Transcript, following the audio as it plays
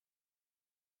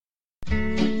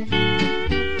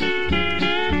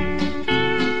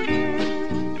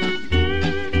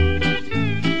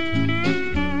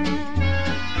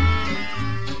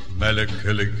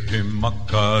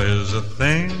Melikilikimaka is a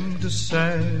thing to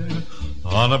say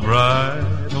on a bright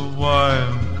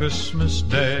Hawaiian Christmas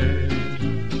day.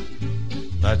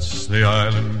 That's the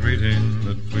island greeting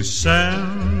that we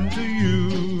send to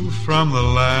you from the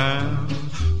land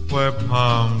where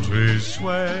palm trees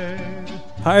sway.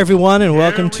 Hi, everyone, and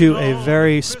welcome to a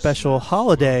very special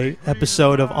holiday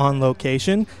episode of On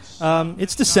Location.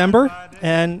 It's December,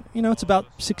 and, it's about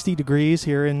 60 degrees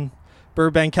here in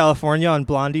Burbank, California on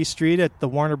Blondie Street at the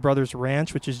Warner Brothers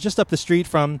Ranch, which is just up the street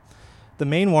from the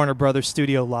main Warner Brothers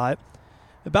studio lot.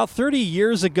 About 30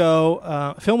 years ago,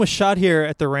 a film was shot here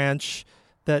at the ranch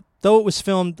that, though it was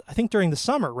filmed, I think, during the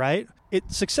summer, right? It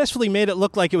successfully made it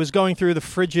look like it was going through the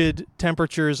frigid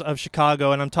temperatures of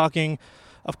Chicago, and I'm talking,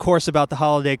 of course, about the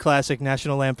holiday classic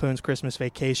National Lampoon's Christmas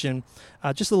Vacation.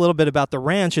 Just a little bit about the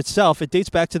ranch itself. It dates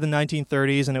back to the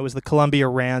 1930s, and it was the Columbia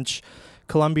Ranch.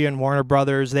 Columbia and Warner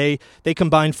Brothers, they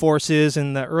combined forces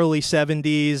in the early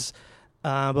 70s,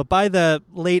 but by the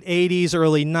late 80s,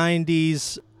 early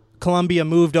 90s, Columbia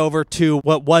moved over to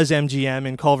what was MGM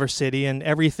in Culver City, and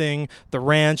everything, the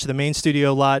ranch, the main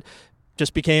studio lot,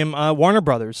 just became Warner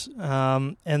Brothers.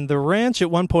 And the ranch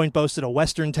at one point boasted a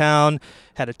western town,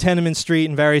 had a tenement street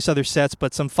and various other sets,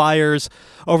 but some fires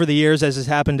over the years, as has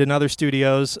happened in other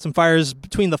studios, some fires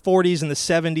between the 40s and the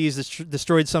 70s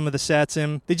destroyed some of the sets,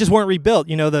 and they just weren't rebuilt.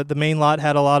 The main lot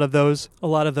had a lot of those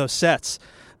sets.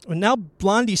 Now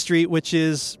Blondie Street, which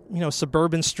is,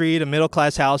 suburban street of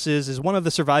middle-class houses, is one of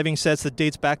the surviving sets that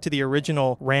dates back to the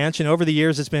original ranch. And over the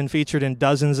years, it's been featured in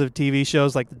dozens of TV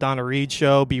shows like The Donna Reed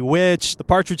Show, Bewitched, The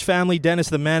Partridge Family, Dennis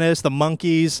the Menace, The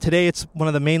Monkees. Today, it's one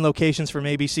of the main locations from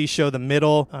ABC's show The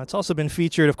Middle. It's also been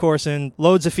featured, of course, in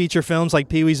loads of feature films like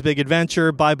Pee-wee's Big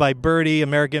Adventure, Bye Bye Birdie,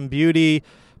 American Beauty,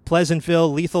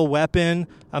 Pleasantville, Lethal Weapon.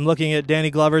 I'm looking at Danny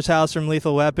Glover's house from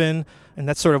Lethal Weapon, and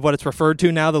that's sort of what it's referred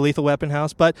to now, the Lethal Weapon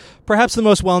house. But perhaps the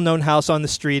most well-known house on the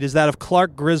street is that of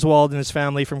Clark Griswold and his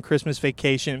family from Christmas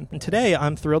Vacation. And today,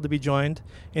 I'm thrilled to be joined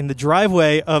in the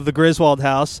driveway of the Griswold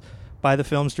house by the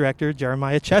film's director,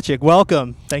 Jeremiah Chechik.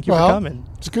 Welcome. Thank you for coming.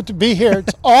 It's good to be here.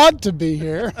 It's odd to be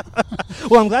here.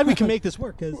 Well, I'm glad we can make this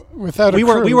work, because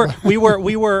we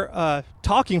were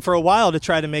talking for a while to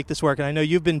try to make this work, and I know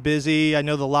you've been busy. I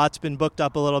know the lot's been booked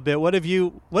up a little bit. What have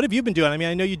you been doing? I mean,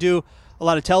 I know you do a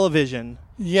lot of television.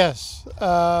 Yes.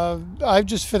 I've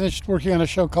just finished working on a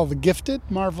show called The Gifted,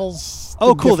 Marvel's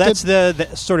Oh, cool. Gifted. That's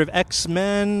the sort of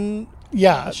X-Men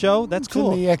show? That's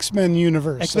cool. In the X-Men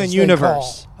universe. X-Men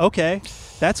universe. Okay.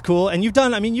 That's cool. And you've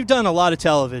done a lot of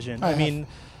television. I mean,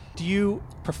 do you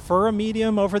prefer a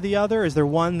medium over the other? Is there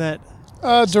one that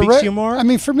speaks to you more? I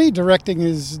mean, for me, directing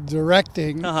is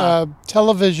directing.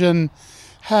 Television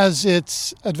has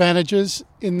its advantages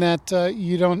in that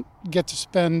you don't get to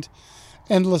spend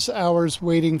endless hours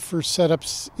waiting for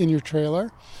setups in your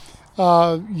trailer.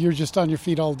 You're just on your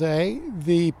feet all day.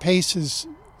 The pace is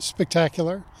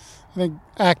spectacular. I think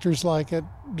actors like it,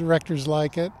 directors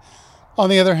like it. On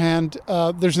the other hand,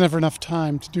 there's never enough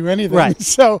time to do anything. Right.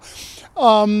 So,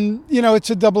 it's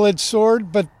a double-edged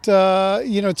sword, but,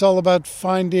 it's all about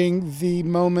finding the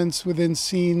moments within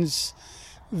scenes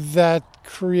that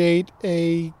create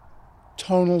a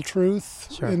tonal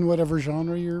truth in whatever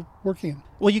genre you're working in.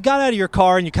 Well, you got out of your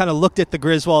car and you kind of looked at the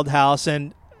Griswold house,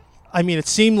 and, I mean, it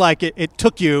seemed like it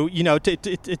took you,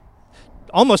 it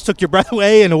almost took your breath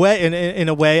away in a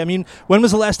way. I mean, when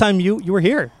was the last time you were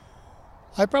here?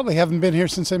 I probably haven't been here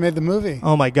since I made the movie.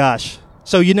 Oh my gosh!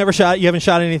 So you haven't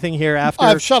shot anything here after?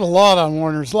 I've shot a lot on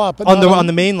Warner's lot, but on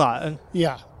the main lot.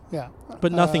 Yeah.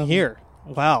 But nothing here.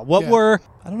 Wow. What were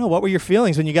your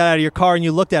feelings when you got out of your car and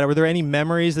you looked at it? Were there any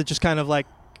memories that just kind of like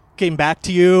came back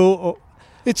to you?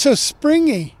 It's so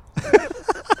springy.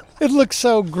 It looks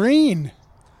so green.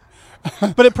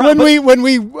 But it probably when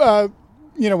we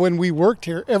worked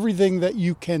here, everything that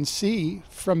you can see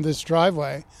from this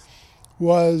driveway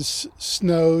was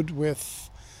snowed with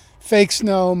fake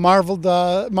snow, marble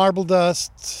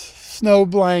dust, snow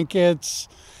blankets,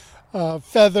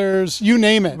 feathers, you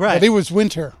name it. Right. But it was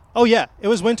winter. Oh yeah, it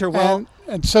was winter. Well,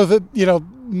 and so that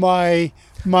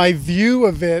my view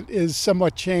of it is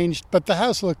somewhat changed, but the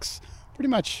house looks pretty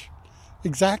much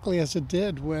exactly as it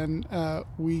did when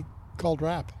we called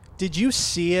RAP. Did you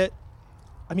see it?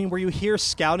 I mean, were you here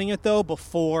scouting it, though,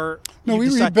 before? No, we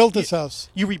rebuilt this house.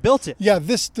 You rebuilt it? Yeah,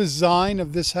 this design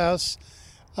of this house,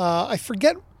 I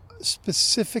forget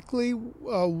specifically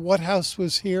what house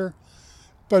was here,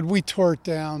 but we tore it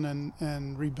down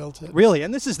and rebuilt it. Really?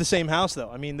 And this is the same house, though?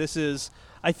 I mean,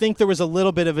 I think there was a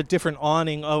little bit of a different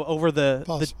awning over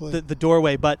the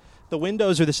doorway, but the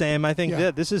windows are the same. I think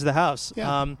this is the house.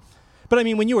 Yeah. But, I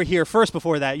mean, when you were here first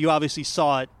before that, you obviously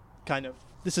saw it kind of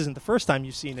this isn't the first time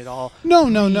you've seen it all. No.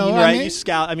 Right? I mean, you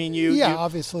scout. I mean, you. Yeah, you,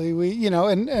 obviously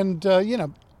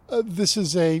this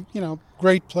is a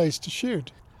great place to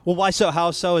shoot. Well, why so?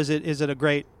 How so? Is it a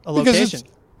great location?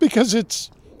 Because it's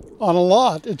on a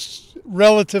lot. It's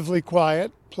relatively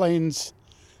quiet, planes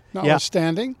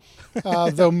notwithstanding,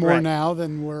 though more Right. now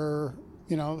than were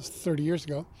 30 years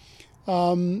ago,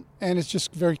 and it's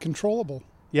just very controllable.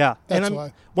 Yeah, That's and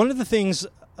why. One of the things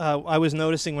I was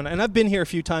noticing and I've been here a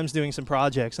few times doing some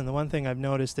projects, and the one thing I've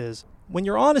noticed is when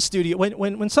you're on a studio,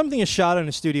 when something is shot on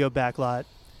a studio backlot,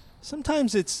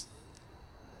 sometimes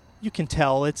you can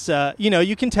tell it's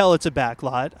you can tell it's a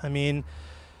backlot. I mean,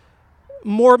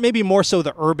 maybe more so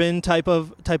the urban type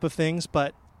of things,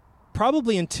 but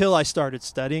probably until I started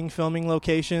studying filming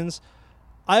locations,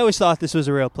 I always thought this was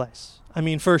a real place. I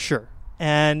mean, for sure.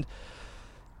 And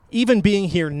even being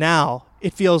here now,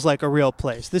 it feels like a real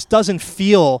place. This doesn't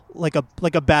feel like a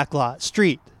backlot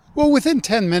street. Well, within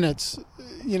 10 minutes,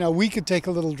 we could take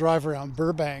a little drive around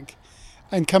Burbank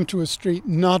and come to a street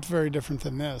not very different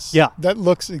than this. Yeah. That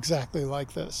looks exactly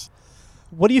like this.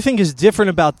 What do you think is different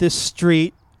about this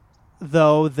street,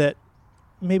 though, that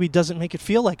maybe doesn't make it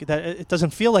feel like that? It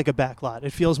doesn't feel like a backlot.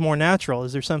 It feels more natural.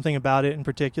 Is there something about it in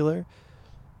particular?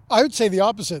 I would say the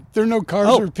opposite. There are no cars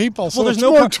or people, so there's it's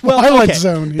no more Twilight okay.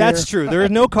 Zone here. That's true. There are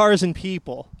no cars and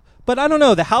people. But I don't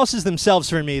know. The houses themselves,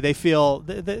 for me, they feel.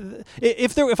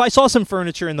 If I saw some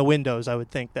furniture in the windows, I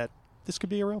would think that this could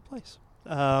be a real place.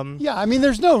 Yeah, I mean,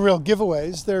 there's no real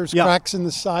giveaways. There's Yeah. cracks in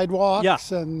the sidewalks,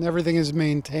 Yeah. and everything is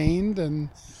maintained. And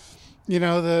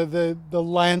the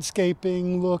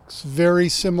landscaping looks very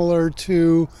similar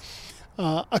to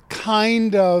a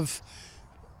kind of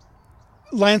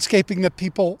landscaping that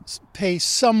people pay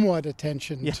somewhat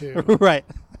attention to. Right.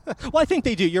 Well, I think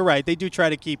they do. You're right. They do try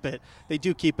to keep it. They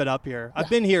do keep it up here. I've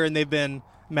been here, and they've been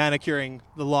manicuring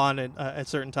the lawn at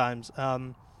certain times.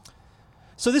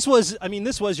 So this was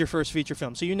your first feature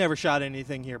film. So you never shot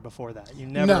anything here before that. You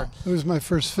never. No, it was my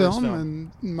first film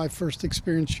and my first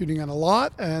experience shooting on a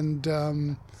lot,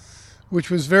 and which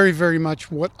was very, very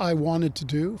much what I wanted to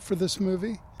do for this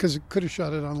movie, because it could have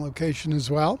shot it on location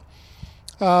as well.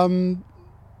 The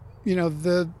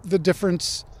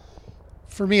difference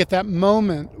for me at that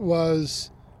moment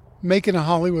was making a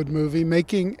Hollywood movie,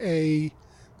 making a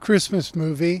Christmas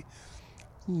movie.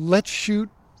 Let's shoot,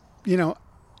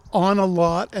 on a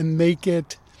lot and make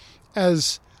it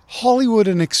as Hollywood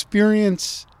an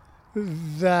experience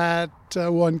that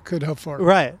one could hope for.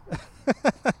 Right.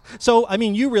 So, I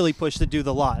mean, you really pushed to do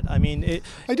the lot. I mean,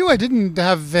 I do. I didn't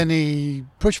have any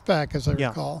pushback, as I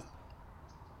recall.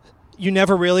 You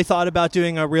never really thought about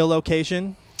doing a real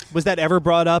location? Was that ever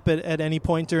brought up at any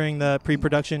point during the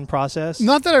pre-production process?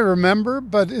 Not that I remember,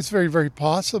 but it's very, very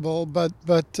possible. But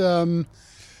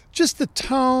just the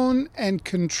tone and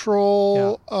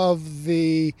control of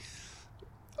the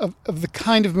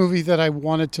kind of movie that I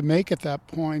wanted to make at that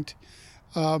point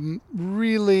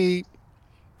really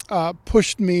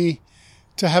pushed me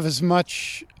to have as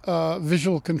much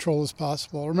visual control as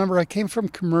possible. Remember, I came from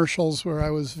commercials where I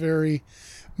was very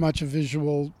much a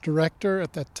visual director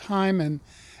at that time,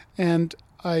 and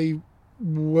I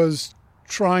was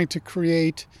trying to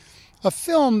create a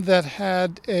film that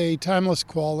had a timeless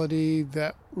quality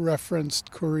that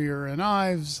referenced Currier and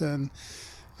Ives and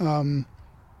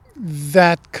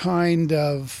that kind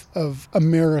of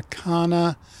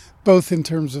Americana, both in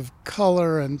terms of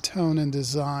color and tone and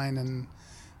design and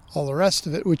all the rest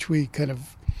of it, which we kind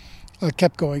of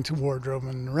kept going to wardrobe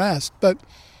and the rest. But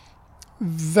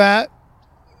that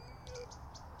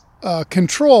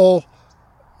control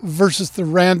versus the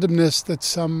randomness that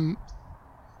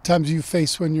sometimes you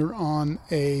face when you're on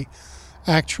a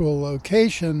actual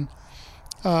location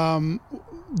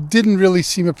didn't really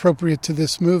seem appropriate to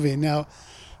this movie. Now,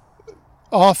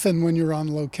 often when you're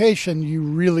on location, you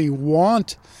really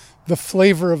want the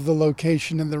flavor of the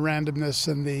location and the randomness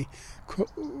and the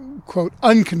quote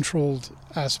uncontrolled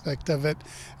aspect of it,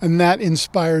 and that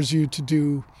inspires you to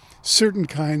do certain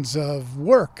kinds of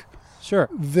work. Sure.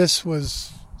 This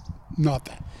was not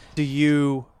that. Do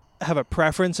you have a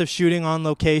preference of shooting on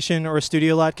location or a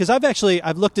studio lot? Because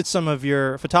I've looked at some of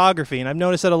your photography, and I've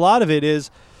noticed that a lot of it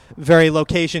is very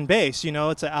location based.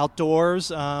 It's outdoors.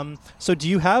 So do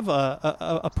you have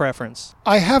a preference?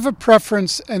 I have a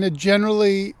preference, and it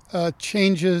generally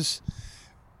changes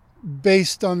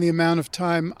based on the amount of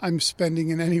time I'm spending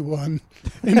in any one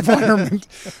environment.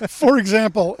 For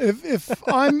example, if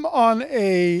I'm on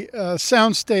a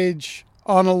soundstage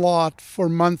on a lot for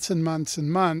months and months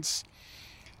and months,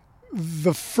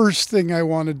 the first thing I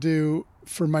want to do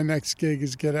for my next gig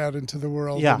is get out into the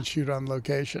world and shoot on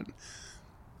location.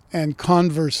 And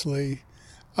conversely,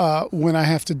 when I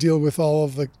have to deal with all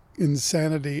of the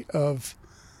insanity of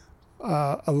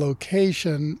a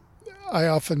location, I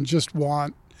often just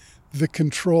want the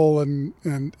control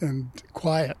and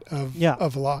quiet of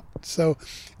a lot. So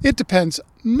it depends.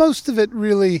 Most of it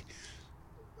really,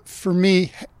 for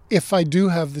me, if I do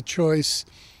have the choice,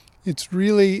 it's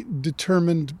really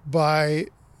determined by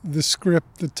the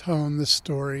script, the tone, the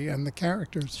story, and the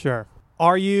characters. Sure.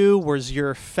 Is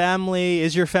your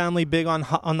family big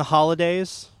on the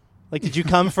holidays? Like, did you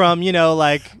come from,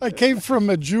 I came from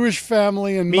a Jewish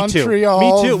family in Montreal.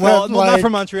 Me too. Well, not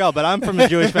from Montreal, but I'm from a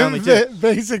Jewish family too.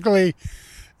 Basically,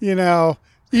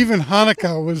 even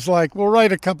Hanukkah was like, we'll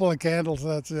light a couple of candles,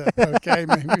 that's it. Okay,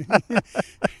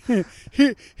 maybe.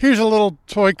 Here's a little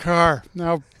toy car.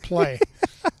 Now play.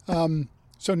 So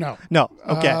no. No,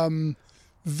 okay.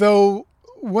 Though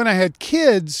when I had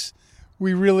kids,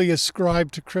 we really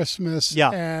ascribed to Christmas.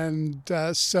 Yeah. And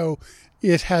so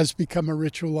it has become a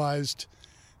ritualized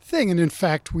thing. And in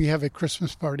fact, we have a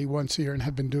Christmas party once a year and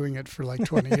have been doing it for like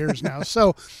 20 years now.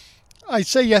 So I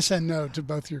say yes and no to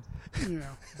both your,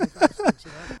 both aspects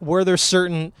of that. Were there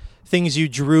certain things you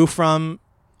drew from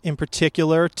in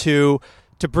particular to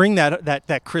bring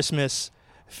that Christmas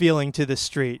feeling to the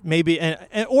street? Maybe,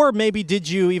 or maybe did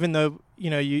you, even though,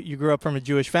 you grew up from a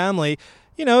Jewish family,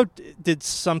 did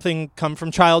something come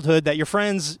from childhood that your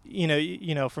friends,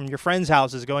 from your friends'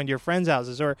 houses, going to your friends'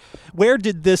 houses, or where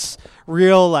did this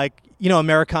real,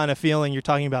 Americana feeling you're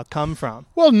talking about come from?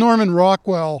 Well, Norman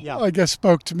Rockwell, I guess,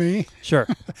 spoke to me. Sure.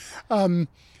 And,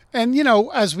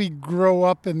 as we grow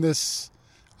up in this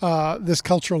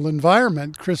cultural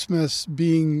environment, Christmas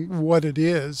being what it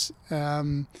is,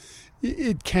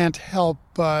 it can't help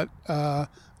but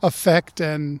affect,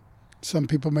 and some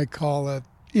people may call it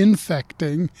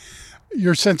infecting,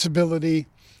 your sensibility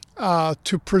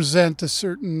to present a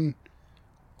certain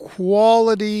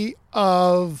quality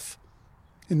of,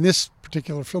 in this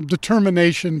particular film,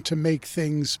 determination to make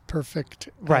things perfect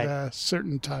at a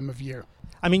certain time of year.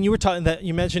 I mean, you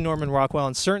mentioned Norman Rockwell,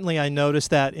 and certainly I noticed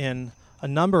that in a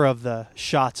number of the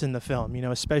shots in the film,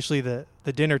 especially the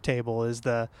dinner table is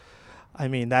that's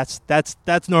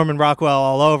Norman Rockwell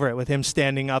all over it, with him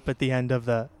standing up at the end of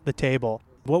the table.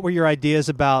 What were your ideas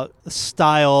about the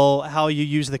style, how you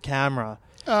use the camera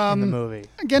in the movie?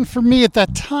 Again, for me at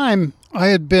that time, I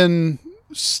had been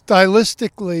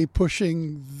stylistically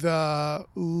pushing the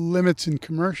limits in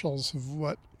commercials of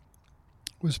what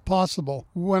was possible.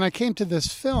 When I came to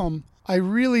this film, I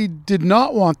really did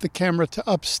not want the camera to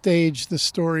upstage the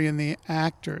story and the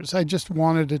actors. I just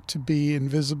wanted it to be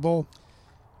invisible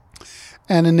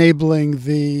and enabling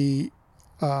the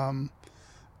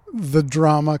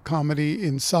drama, comedy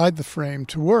inside the frame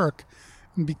to work.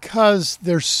 And because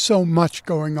there's so much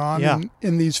going on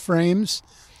in these frames,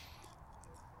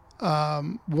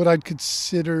 what I'd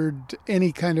considered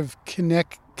any kind of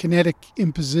kinetic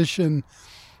imposition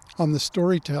on the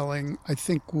storytelling, I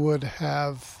think would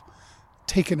have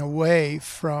taken away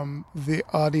from the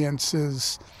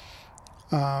audience's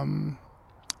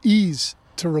ease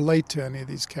to relate to any of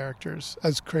these characters,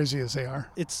 as crazy as they are.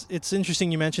 It's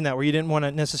interesting you mentioned that, where you didn't want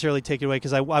to necessarily take it away,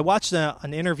 because I watched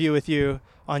an interview with you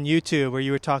on YouTube where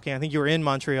you were talking, I think you were in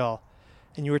Montreal,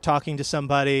 and you were talking to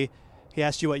somebody. He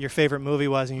asked you what your favorite movie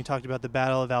was, and you talked about the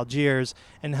Battle of Algiers,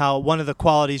 and how one of the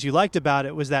qualities you liked about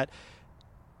it was that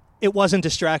it wasn't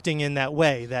distracting in that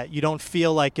way, that you don't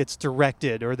feel like it's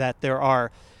directed, or that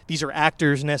these are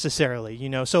actors necessarily,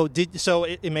 So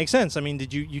it makes sense. I mean,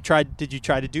 did you try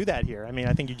to do that here? I mean,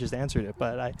 I think you just answered it,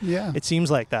 but it seems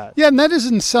like that. Yeah, and that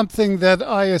isn't something that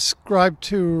I ascribe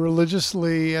to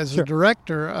religiously as a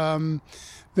director.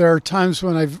 There are times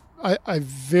when I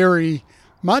very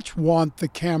much want the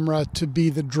camera to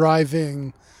be the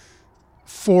driving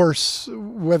force,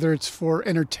 whether it's for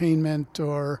entertainment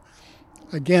or,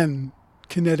 again,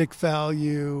 kinetic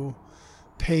value,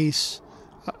 pace,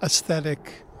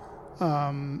 aesthetic.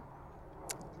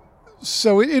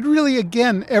 So it really,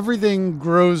 again, everything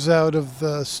grows out of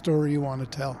the story you want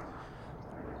to tell.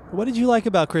 What did you like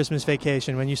about Christmas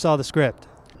Vacation when you saw the script?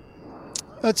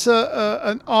 That's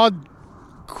an odd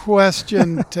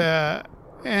question to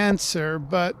answer,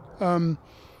 but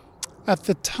at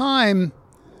the time,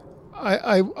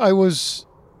 I was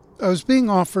being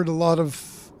offered a lot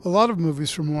of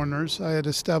movies from Warner's. I had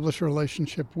established a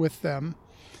relationship with them,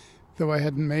 though I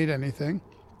hadn't made anything,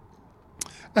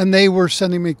 and they were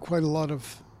sending me quite a lot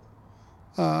of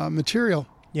material.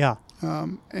 Yeah,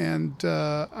 and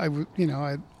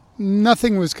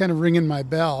nothing was kind of ringing my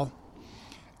bell.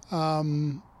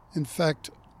 In fact,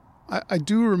 I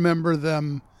do remember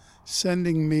them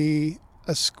sending me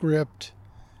a script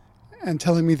and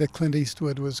telling me that Clint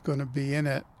Eastwood was going to be in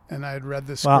it. and I had read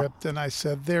the Wow. script, and I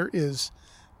said, there is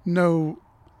no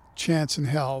chance in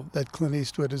hell that Clint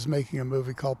Eastwood is making a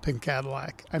movie called Pink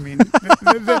Cadillac. I mean,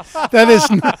 that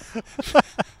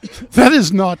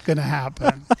is not going to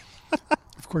happen.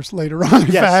 Of course, later on,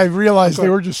 Yes, I realized they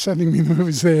were just sending me the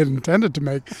movies they had intended to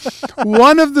make.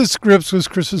 One of the scripts was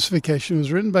Christmas Vacation. It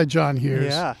was written by John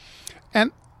Hughes. Yeah.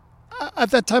 And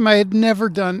at that time, I had never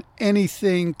done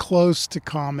anything close to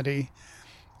comedy.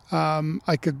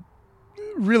 I could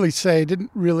really say I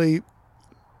didn't really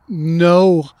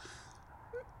know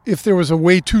if there was a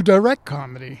way to direct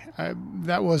comedy.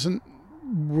 That wasn't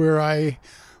where I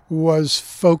was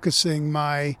focusing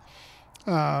my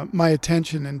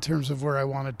attention in terms of where I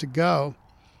wanted to go.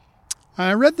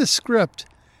 I read the script,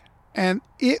 and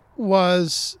it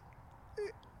was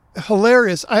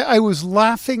hilarious. I was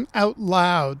laughing out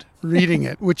loud reading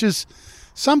it, which is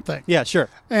something. Yeah, sure.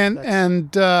 And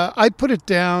I put it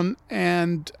down,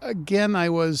 and again, I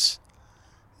was,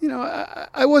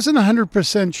 I wasn't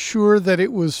 100% sure that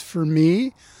it was for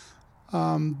me.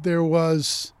 There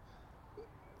was,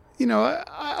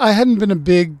 I hadn't been a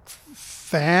big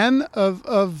fan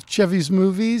of Chevy's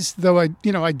movies, though I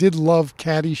did love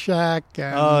Caddyshack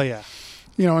and, Oh, yeah.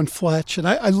 and Fletch, and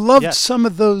I loved Yes. some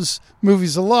of those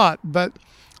movies a lot, but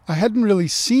I hadn't really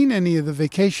seen any of the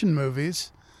vacation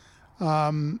movies.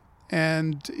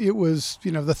 And it was,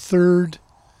 the third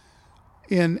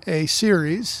in a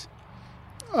series.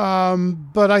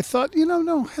 But I thought,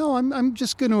 no, hell, I'm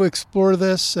just going to explore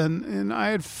this. And I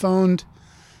had phoned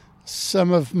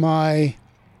some of my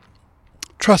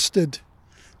trusted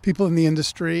people in the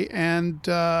industry, and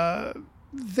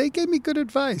they gave me good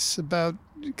advice about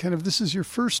kind of, this is your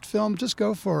first film, just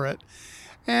go for it.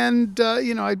 And,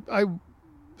 I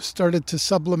started to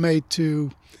sublimate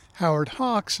to Howard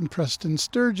Hawks and Preston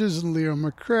Sturges and Leo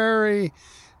McCrary.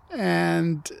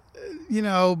 And,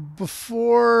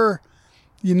 before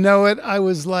you know it, I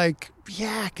was like,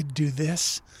 yeah, I could do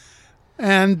this.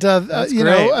 And, That's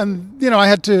great. I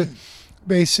had to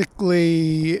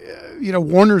basically,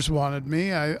 Warner's wanted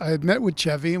me. I had met with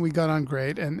Chevy and we got on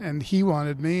great, and he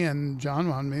wanted me and John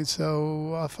wanted me.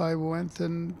 So off I went,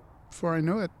 and before I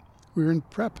knew it, we were in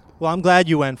prep. Well, I'm glad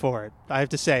you went for it, I have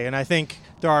to say. And I think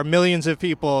there are millions of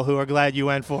people who are glad you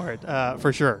went for it,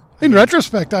 for sure. In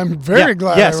retrospect, I'm very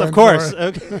glad Yes, I went of course. for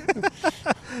it.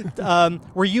 Okay.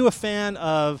 Were you a fan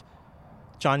of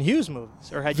John Hughes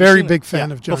movies, or had you Very seen big it?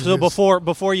 fan of John So Hughes.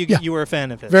 before you Yeah. you were a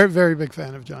fan of his. Very, very big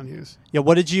fan of John Hughes. Yeah.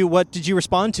 What did you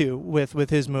respond to with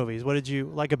his movies? What did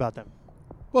you like about them?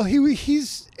 Well,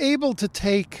 he's able to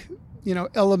take,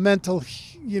 elemental,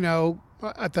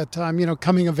 at that time,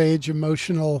 coming of age,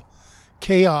 emotional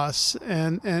chaos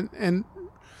and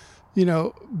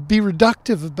be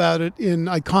reductive about it in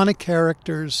iconic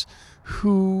characters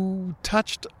who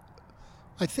touched,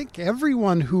 I think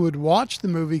everyone who would watch the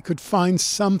movie could find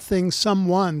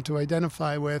someone to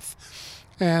identify with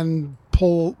and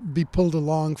be pulled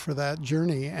along for that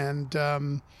journey. And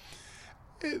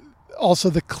also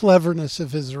the cleverness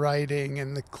of his writing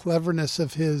and the cleverness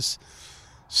of his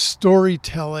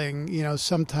storytelling,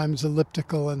 sometimes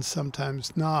elliptical and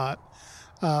sometimes not.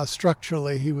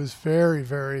 Structurally, he was very,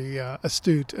 very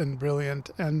astute and brilliant,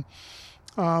 and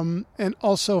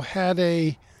also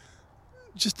had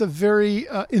just a very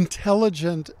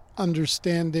intelligent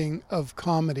understanding of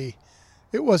comedy.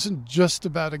 It wasn't just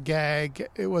about a gag.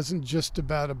 It wasn't just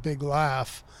about a big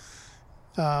laugh.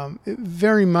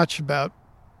 Very much about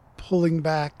pulling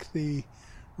back the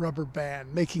rubber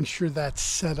band, making sure that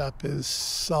setup is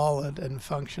solid and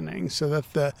functioning so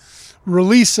that the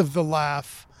release of the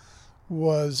laugh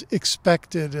was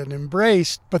expected and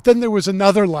embraced, but then there was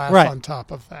another laugh Right. on top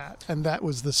of that, and that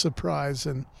was the surprise,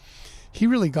 and he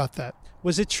really got that.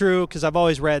 Was it true? Because I've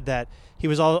always read that he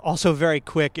was also very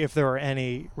quick if there were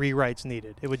any rewrites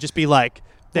needed. It would just be like,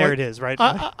 there Well, it is, right?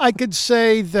 I could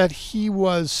say that he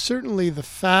was certainly the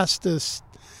fastest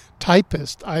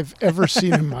typist I've ever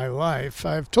seen in my life.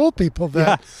 I've told people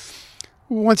that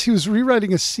once he was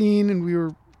rewriting a scene,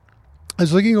 and I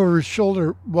was looking over his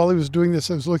shoulder while he was doing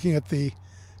this. I was looking at the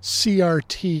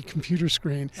CRT computer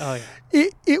screen. Oh, yeah.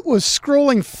 It was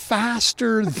scrolling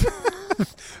faster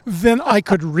than I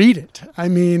could read it. I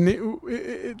mean,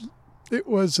 it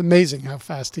was amazing how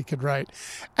fast he could write.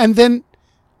 And then,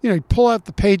 he'd pull out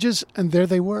the pages, and there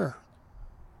they were.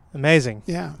 Amazing.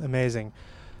 Yeah. Amazing.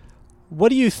 What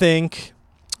do you think?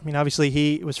 I mean, obviously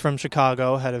he was from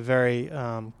Chicago, had a very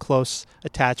close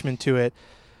attachment to it.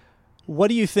 What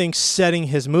do you think setting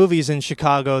his movies in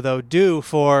Chicago, though, do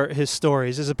for his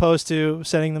stories as opposed to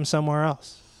setting them somewhere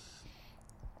else?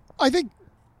 I think,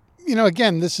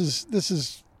 again, this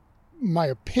is my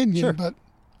opinion, Sure. but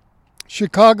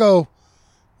Chicago,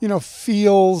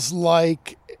 feels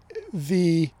like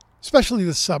especially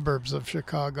the suburbs of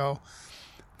Chicago,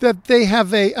 that they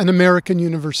have an American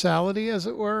universality, as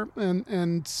it were,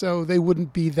 and so they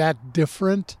wouldn't be that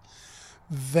different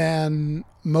than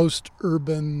most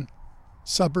urban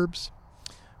suburbs.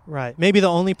 Right. Maybe the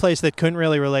only place that couldn't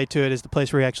really relate to it is the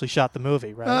place where he actually shot the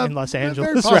movie, right? In Los Angeles,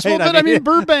 very possible, right? But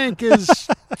Burbank is,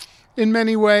 in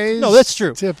many ways, no, that's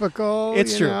true. Typical.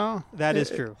 It's true. That is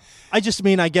true. I just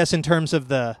mean, I guess, in terms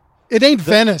of it ain't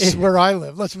Venice where I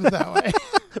live. Let's put it that way.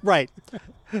 Right.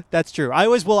 That's true. I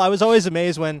was always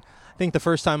amazed when, I think the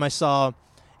first time I saw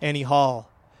Annie Hall,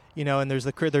 and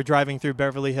they're driving through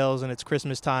Beverly Hills and it's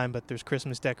Christmas time, but there's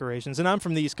Christmas decorations. And I'm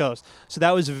from the East Coast, so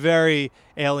that was very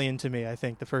alien to me, I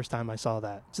think, the first time I saw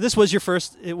that. So this was your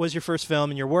first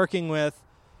film, and you're working with,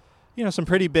 some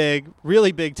pretty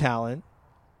really big talent.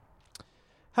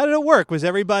 How did it work? Was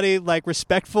everybody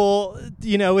respectful,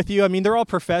 with you? I mean, they're all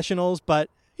professionals, but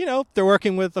they're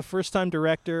working with a first-time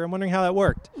director. I'm wondering how that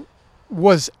worked.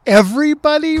 Was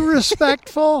everybody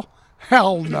respectful?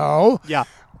 Hell no. Yeah.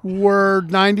 Were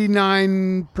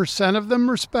 99% of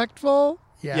them respectful?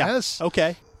 Yes. Yeah.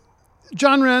 Okay.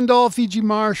 John Randolph, E.G.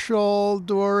 Marshall,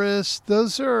 Doris,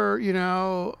 those are,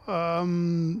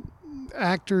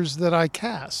 actors that I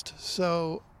cast.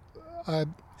 So, I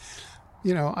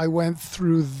went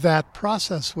through that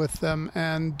process with them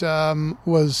and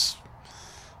was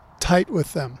tight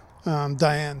with them.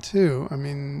 Diane, too. I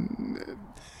mean,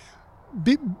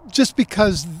 just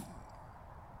because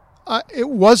it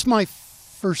was my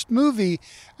first movie,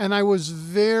 and I was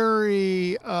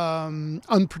very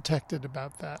unprotected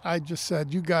about that. I just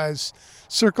said, you guys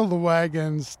circle the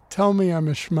wagons, tell me I'm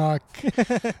a schmuck.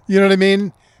 You know what I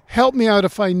mean? Help me out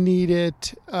if I need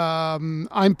it.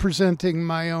 I'm presenting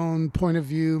my own point of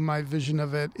view, my vision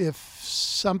of it. If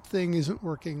something isn't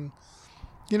working,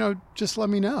 just let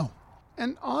me know.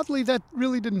 And oddly, that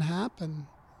really didn't happen.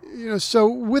 So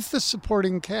with the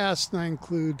supporting cast, and I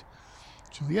include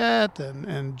Juliette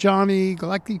and Johnny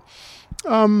Galecki,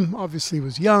 obviously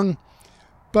was young,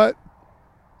 but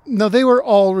no, they were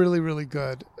all really, really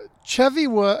good. Chevy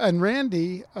and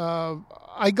Randy,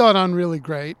 I got on really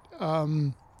great.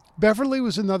 Beverly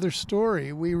was another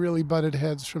story. We really butted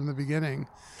heads from the beginning.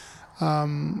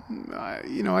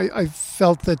 I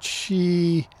felt that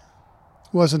she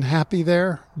wasn't happy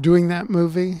there doing that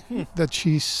movie, that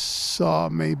she saw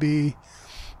maybe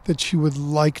that she would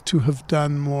like to have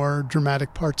done more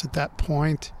dramatic parts at that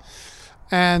point.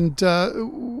 And,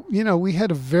 we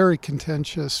had a very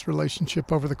contentious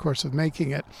relationship over the course of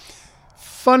making it.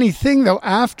 Funny thing, though,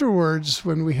 afterwards,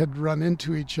 when we had run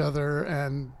into each other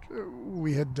and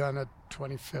we had done a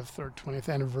 25th or 20th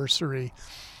anniversary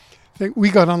thing, we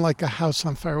got on like a house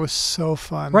on fire. It was so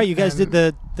fun. Right, you guys did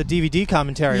the DVD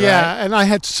commentary, right? Yeah, and I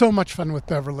had so much fun with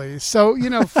Beverly. So,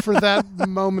 for that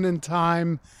moment in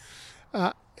time,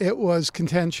 it was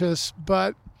contentious,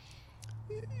 but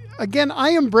again,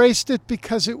 I embraced it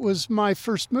because it was my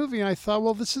first movie. And I thought,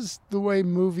 well, this is the way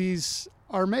movies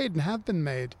are made and have been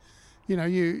made.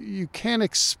 You can't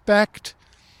expect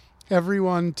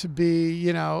everyone to be,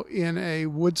 in a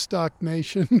Woodstock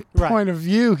Nation point of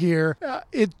view here.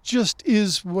 It just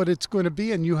is what it's going to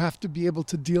be, and you have to be able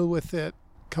to deal with it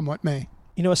come what may.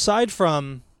 Aside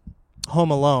from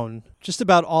Home Alone, just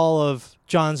about all of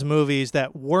John's movies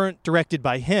that weren't directed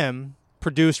by him,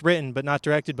 produced, written, but not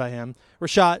directed by him, were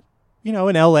shot, in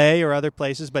L.A. or other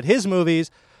places, but his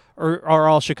movies are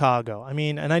all Chicago. I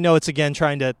mean, and I know it's, again,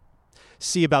 trying to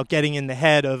see about getting in the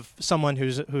head of someone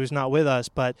who's not with us,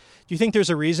 but do you think there's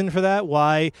a reason for that?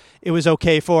 Why it was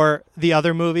okay for the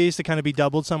other movies to kind of be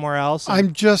doubled somewhere else?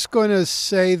 I'm just going to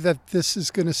say that this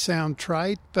is going to sound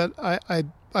trite, but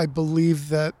I believe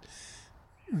that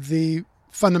the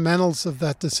fundamentals of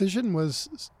that decision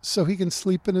was so he can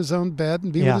sleep in his own bed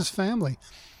and be with his family.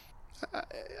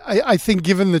 I think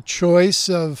given the choice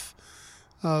of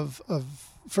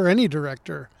for any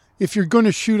director, if you're going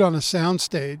to shoot on a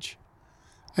soundstage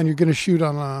and you're going to shoot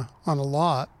on a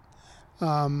lot,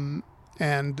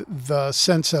 and the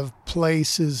sense of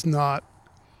place is not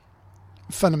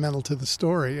fundamental to the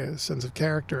story, a sense of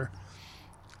character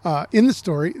in the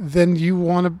story, then you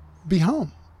want to be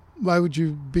home. Why would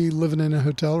you be living in a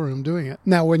hotel room doing it?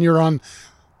 Now, when you're on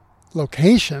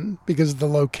location, because the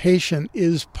location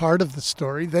is part of the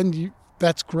story, then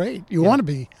that's great. You want to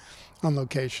be on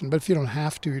location, but if you don't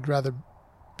have to, you'd rather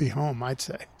be home, I'd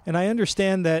say. And I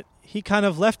understand that he kind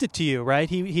of left it to you, right?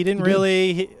 He didn't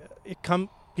really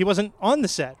he wasn't on the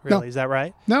set, really. No. Is that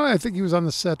right? No, I think he was on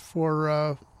the set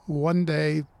for one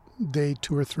day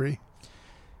 2 or 3.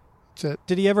 That's it.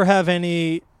 Did he ever have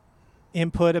any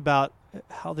input about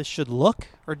how this should look,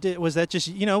 or was that just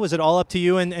was it all up to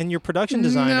you and your production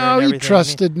designer? No, and he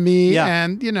trusted me, yeah.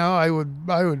 and I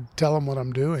would tell him what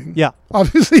I'm doing. Yeah,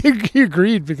 obviously he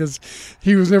agreed because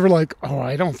he was never like, "Oh,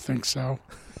 I don't think so."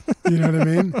 You know what I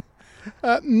mean?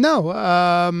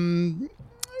 No,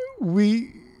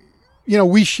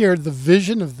 we shared the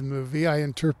vision of the movie. I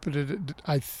interpreted it,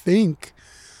 I think,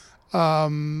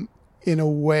 in a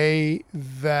way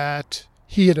that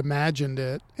he had imagined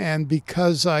it, and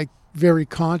because I very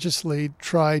consciously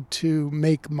tried to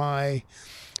make my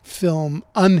film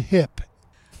unhip,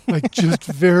 like just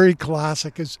very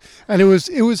classic. And it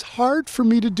was hard for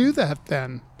me to do that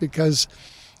then because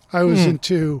I was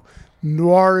into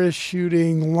noirish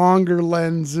shooting, longer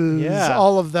lenses,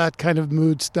 all of that kind of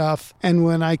mood stuff. And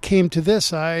when I came to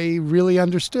this, I really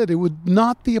understood it would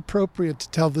not be appropriate to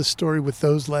tell this story with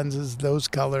those lenses, those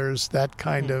colors, that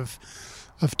kind of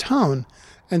tone.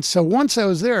 And so once I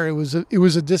was there, it was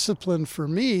a discipline for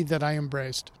me that I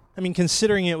embraced. I mean,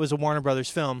 considering it was a Warner Brothers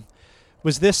film,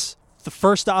 was this the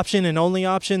first option and only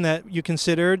option that you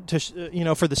considered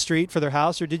to, for the street, for their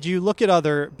house, or did you look at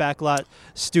other backlot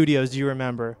studios? Do you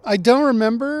remember? I don't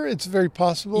remember. It's very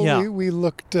possible. Yeah. We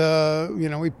looked,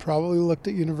 we probably looked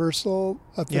at Universal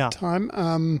at the time.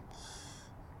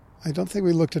 I don't think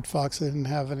we looked at Fox. They didn't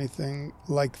have anything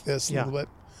like this a little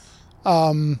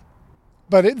bit.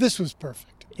 But this was perfect.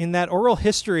 In that oral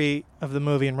history of the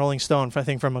movie in Rolling Stone, I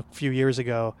think from a few years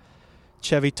ago,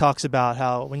 Chevy talks about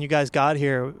how when you guys got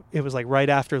here, it was like right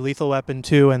after Lethal Weapon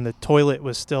 2 and the toilet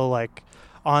was still like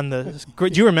on the... Do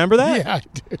you remember that? Yeah, I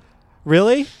do.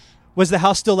 Really? Was the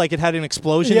house still like it had an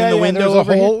explosion in the window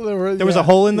over here? There was a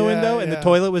hole in the window and the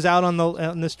toilet was out on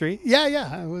the street?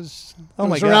 Yeah. It was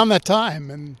God. Around that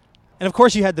time. And of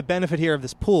course you had the benefit here of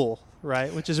this pool,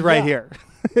 right? Which is right here.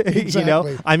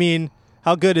 Exactly. I mean...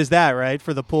 How good is that, right,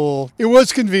 for the pool? It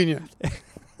was convenient.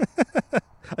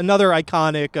 Another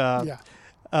iconic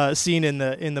scene in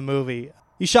the movie.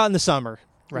 You shot in the summer,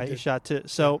 right? You shot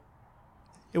so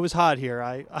it was hot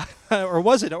here. Or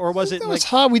was it? Or was it? It was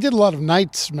hot. We did a lot of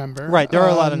nights. Remember? Right. There are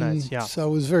a lot of nights. Yeah. So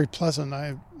it was very pleasant.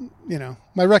 My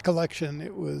recollection,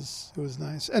 it was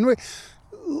nice. And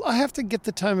I have to get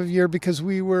the time of year because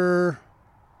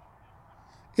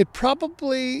it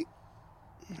probably.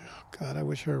 God, I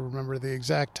wish I remember the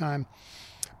exact time.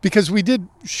 Because we did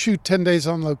shoot 10 days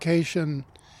on location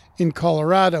in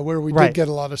Colorado where we did get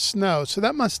a lot of snow. So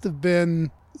that must have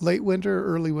been late winter,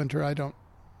 early winter. I don't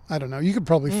know. You could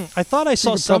probably... I thought I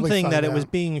saw something that it was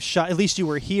being shot. At least you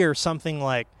were here, something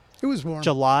like... It was warm.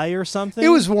 July or something? It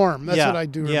was warm. That's what I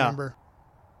do remember.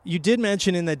 You did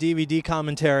mention in the DVD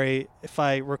commentary, if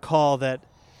I recall, that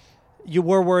you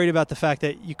were worried about the fact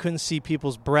that you couldn't see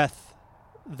people's breath,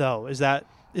 though. Is that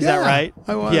right?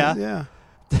 I was, yeah.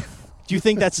 Do you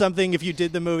think that's something, if you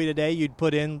did the movie today, you'd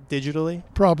put in digitally?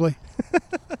 Probably.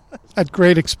 At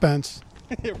great expense.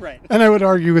 Right. And I would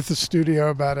argue with the studio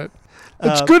about it.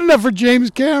 It's good enough for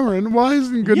James Cameron. Why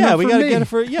isn't it good enough for me? Yeah, we got to get it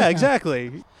for... Yeah,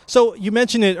 exactly. So you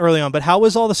mentioned it early on, but how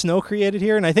was all the snow created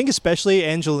here? And I think especially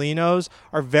Angelenos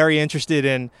are very interested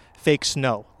in fake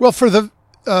snow. Well, for the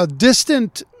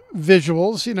distant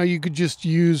visuals, you could just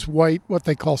use white, what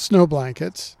they call snow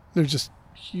blankets. They're just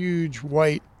huge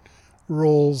white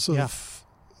rolls of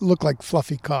look like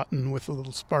fluffy cotton with a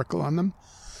little sparkle on them.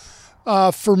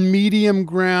 For medium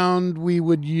ground, we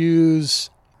would use...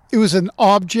 It was an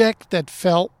object that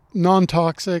felt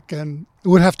non-toxic and it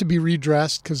would have to be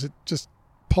redressed because it just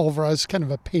pulverized, kind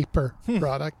of a paper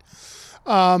product.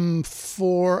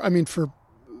 For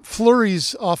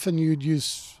flurries, often you'd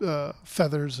use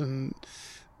feathers and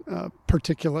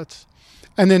particulates.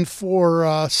 And then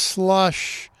for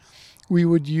slush, we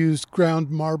would use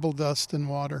ground marble dust and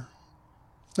water.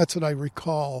 That's what I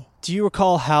recall. Do you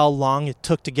recall how long it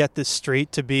took to get this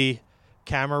street to be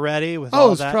camera ready with all that? Oh, it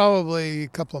was probably a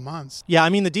couple of months. Yeah, I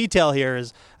mean, the detail here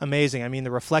is amazing. I mean,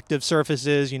 the reflective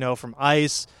surfaces, from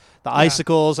ice, the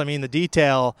icicles. I mean, the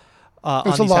detail on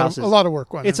these houses. A lot of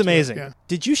work went into it. It's amazing. Yeah.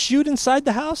 Did you shoot inside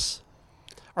the house?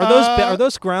 Are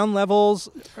those ground levels?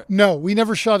 No, we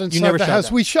never shot inside the house.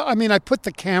 That. We shot. I mean, I put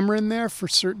the camera in there for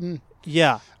certain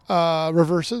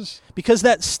reverses because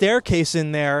that staircase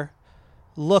in there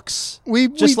looks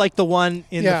just like the one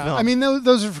in the film. I mean,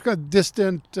 those are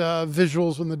distant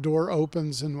visuals when the door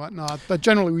opens and whatnot. But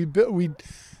generally, we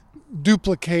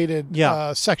duplicated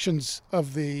sections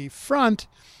of the front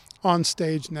on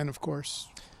stage, and then of course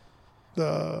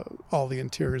all the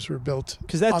interiors were built.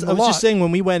 Because I was just saying,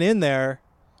 when we went in there,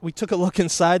 we took a look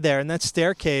inside there, and that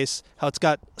staircase, how it's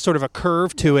got sort of a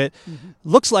curve to it,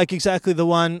 looks like exactly the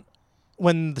one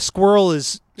when the squirrel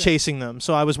is chasing them.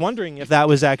 So I was wondering if that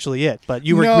was actually it, but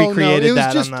you recreated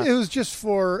that on the... It was just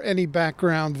for any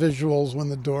background visuals when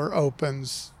the door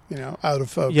opens, out of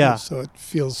focus, so it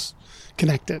feels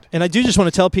connected. And I do just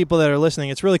want to tell people that are listening,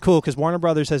 it's really cool because Warner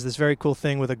Brothers has this very cool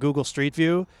thing with a Google Street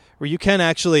View where you can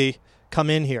actually come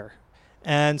in here.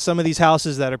 And some of these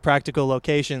houses that are practical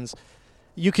locations,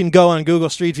 you can go on Google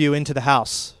Street View into the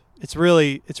house. It's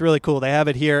really cool. They have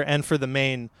it here and for the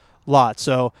main lot.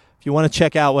 So if you want to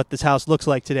check out what this house looks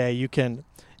like today, you can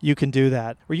do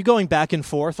that. Were you going back and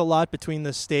forth a lot between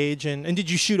the stage and did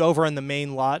you shoot over on the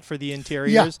main lot for the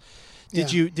interiors? Yeah.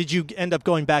 Did you end up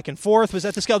going back and forth? Was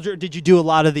that the schedule? Or did you do a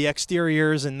lot of the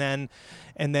exteriors and then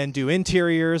do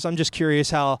interiors? I'm just curious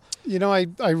how.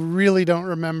 I really don't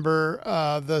remember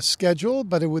the schedule,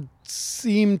 but it would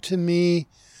seem to me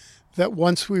that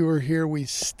once we were here, we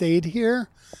stayed here,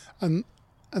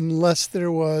 unless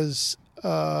there was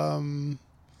a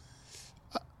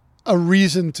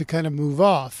reason to kind of move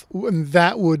off. And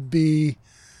that would be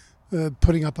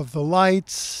putting up of the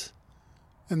lights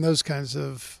and those kinds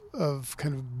of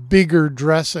kind of bigger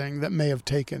dressing that may have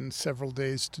taken several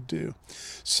days to do.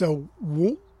 So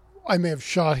I may have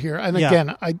shot here. And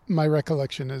again, my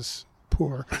recollection is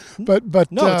poor,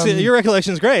 but no, your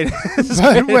recollection is great.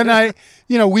 But when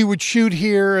we would shoot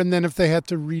here, and then if they had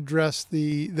to redress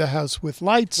the house with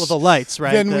lights, the lights,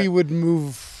 right? Then we would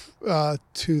move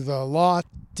to the lot.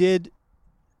 Did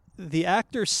the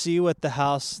actors see what the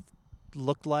house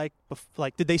looked like?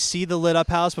 Did they see the lit up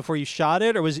house before you shot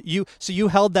it, or was you? So you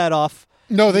held that off.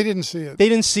 No, they didn't see it. They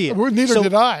didn't see it. Neither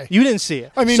did I. You didn't see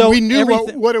it. I mean, we knew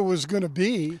what it was going to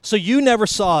be. So you never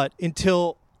saw it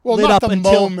until. Well, lit not up the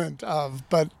until, moment of,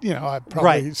 but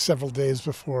probably several days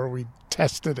before we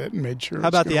tested it and made sure. How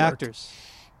about the actors?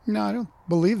 No, I don't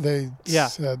believe they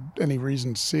had any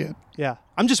reason to see it. Yeah,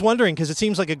 I'm just wondering because it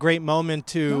seems like a great moment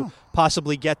to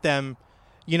possibly get them,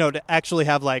 to actually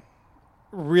have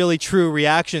really true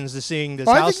reactions to seeing this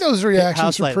house. I think those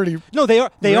reactions are pretty. No, they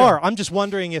are. They are. I'm just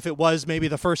wondering if it was maybe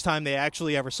the first time they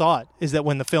actually ever saw it. Is that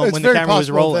when the camera was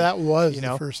rolling? That was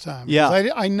the first time. Yeah,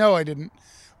 I know I didn't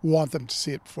want them to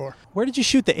see it before. Where did you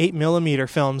shoot the 8mm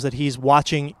films that he's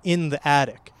watching in the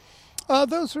attic?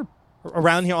 Those are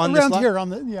around here on this lot?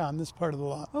 Around here on this part of the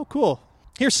lot. Oh, cool.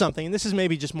 Here's something, and this is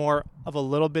maybe just more of a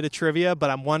little bit of trivia,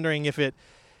 but I'm wondering if it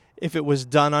was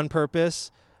done on purpose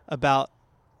about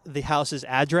the house's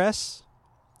address,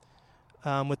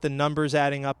 with the numbers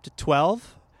adding up to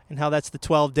 12, and how that's the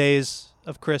 12 days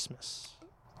of Christmas.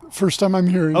 First time I'm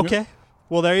hearing it. Okay.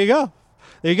 Well, there you go.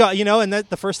 There you go. And that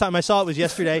the first time I saw it was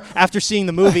yesterday after seeing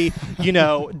the movie,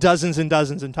 dozens and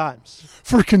dozens of times.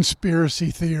 For conspiracy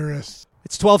theorists.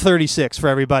 It's 1236 for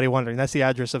everybody wondering. That's the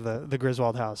address of the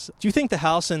Griswold house. Do you think the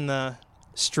house and the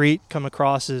street come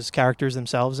across as characters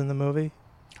themselves in the movie?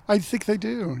 I think they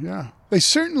do, yeah. They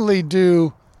certainly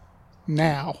do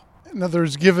now. In other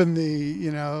words, given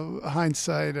the,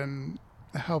 hindsight and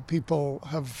how people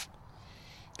have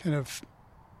kind of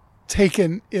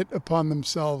taken it upon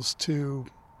themselves to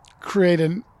create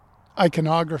an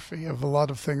iconography of a lot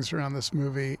of things around this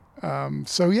movie.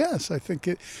 So yes, I think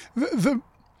the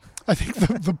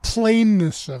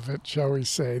plainness of it, shall we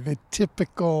say, the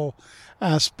typical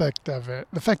aspect of it,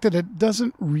 the fact that it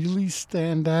doesn't really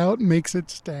stand out makes it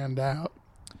stand out.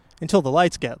 Until the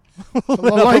lights get the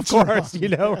lights of course,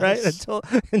 right?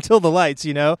 Until the lights,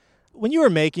 When you were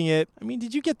making it,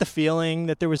 did you get the feeling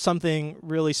that there was something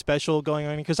really special going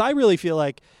on? Because I really feel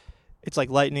like it's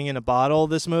like lightning in a bottle,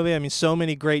 this movie. So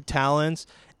many great talents,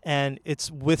 and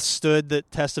it's withstood the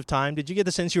test of time. Did you get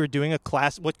the sense you were doing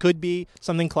what could be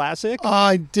something classic?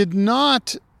 I did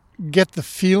not get the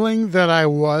feeling that I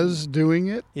was doing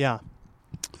it. Yeah.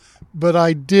 But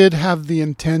I did have the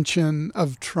intention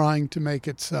of trying to make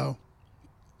it so.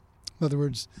 In other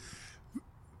words,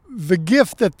 the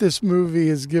gift that this movie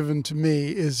has given to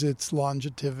me is its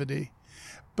longevity.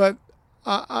 But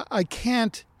I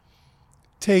can't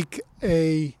take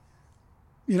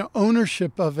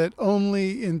ownership of it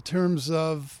only in terms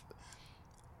of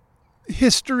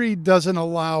history doesn't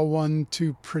allow one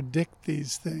to predict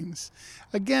these things.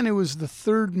 Again, it was the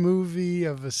third movie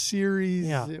of a series.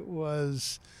 Yeah. It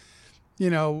was,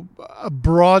 a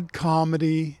broad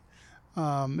comedy,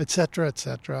 et cetera, et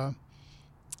cetera.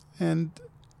 And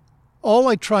all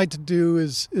I tried to do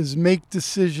is make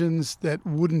decisions that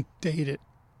wouldn't date it.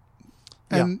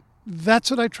 And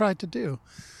that's what I tried to do.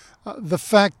 The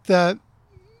fact that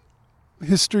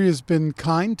history has been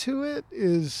kind to it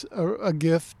is a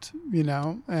gift,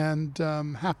 and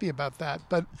I'm happy about that.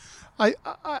 But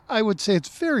I would say it's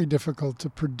very difficult to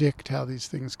predict how these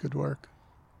things could work.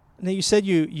 Now, you said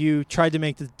you tried to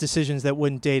make the decisions that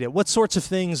wouldn't date it. What sorts of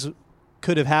things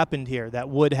could have happened here that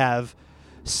would have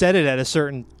set it at a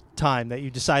certain time that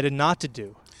you decided not to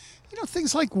do?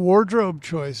 Things like wardrobe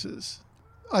choices.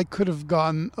 I could have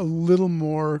gone a little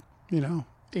more,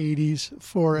 80s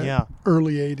for it. Yeah.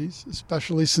 Early 80s,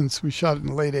 especially since we shot it in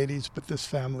the late 80s, but this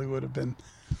family would have been...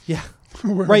 Yeah.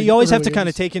 Right, you always have to early kind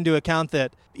of 80s. take into account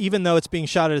that even though it's being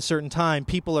shot at a certain time,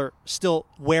 people are still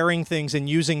wearing things and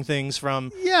using things from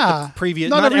the previous...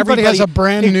 Not everybody has a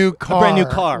brand new car. A brand new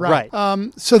car, right.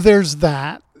 So there's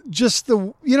that. Just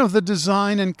the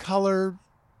design and color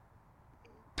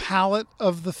palette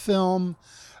of the film,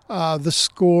 the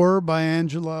score by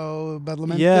Angelo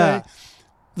Badalamenti, Yeah.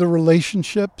 the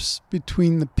relationships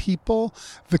between the people,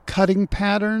 the cutting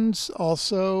patterns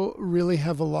also really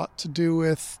have a lot to do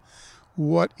with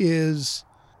what is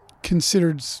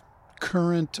considered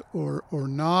current or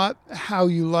not, how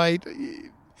you light.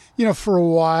 For a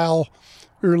while,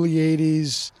 early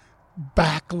 80s,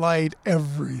 backlight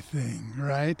everything,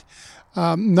 right?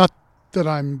 Not that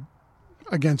I'm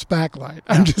against backlight.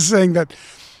 I'm just saying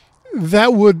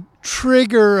that would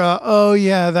trigger,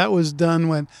 that was done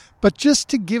when. But just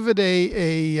to give it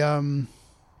I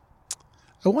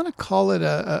want to call it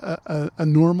a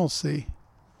normalcy,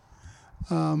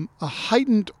 a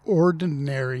heightened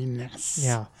ordinariness.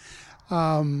 Yeah.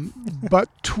 But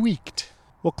tweaked.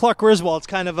 Well, Clark Griswold's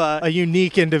kind of a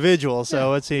unique individual,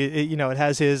 so it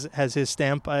has his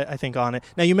stamp, I think, on it.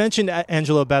 Now, you mentioned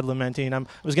Angelo Badalamenti, and I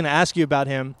was going to ask you about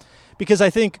him because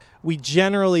I think we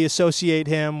generally associate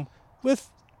him with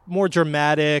more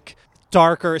dramatic,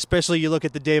 darker, especially you look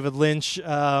at the David Lynch,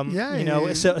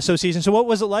 association. So what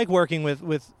was it like working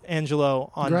with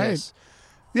Angelo on this?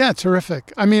 Yeah,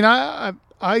 terrific. I mean, I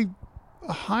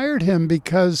hired him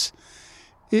because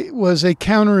it was a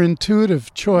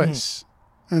counterintuitive choice. Mm-hmm.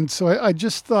 And so I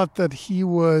just thought that he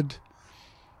would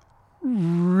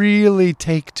really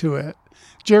take to it.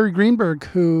 Jerry Greenberg,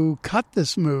 who cut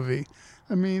this movie,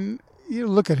 I mean, you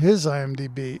look at his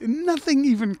IMDb, nothing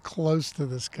even close to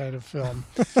this kind of film.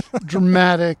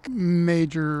 Dramatic,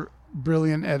 major,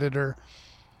 brilliant editor.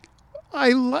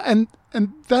 And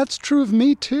that's true of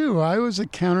me too. I was a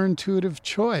counterintuitive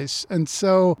choice. And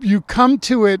so you come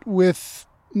to it with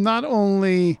not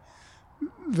only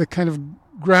the kind of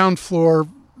ground floor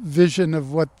vision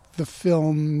of what the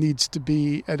film needs to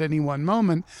be at any one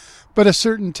moment, but a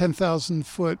certain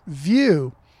 10,000-foot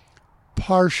view,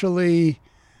 partially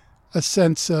a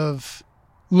sense of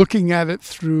looking at it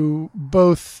through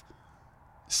both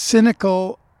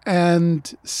cynical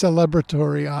and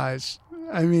celebratory eyes.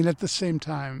 I mean, at the same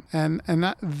time. And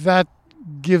that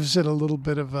gives it a little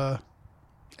bit of a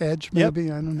edge, maybe.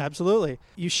 Yep, I don't know. Absolutely.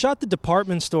 You shot the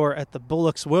department store at the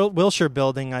Bullock's Wilshire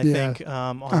building, I think,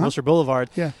 on Wilshire Boulevard.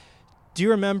 Yeah. Do you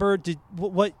remember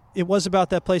what it was about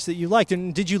that place that you liked?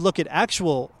 And did you look at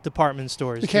actual department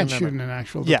stores? You can't shoot in an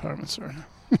actual department store.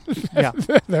 Yeah.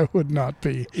 That would not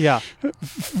be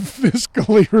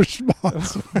fiscally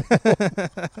responsible.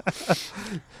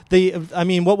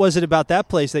 What was it about that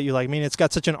place that you liked? I mean, it's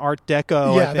got such an Art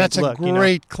Deco. Yeah, that's a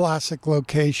great classic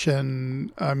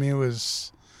location. I mean, it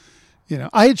was,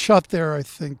 I had shot there, I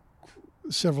think,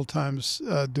 several times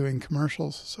doing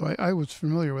commercials, so I was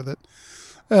familiar with it.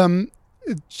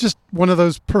 It's just one of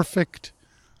those perfect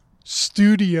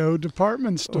studio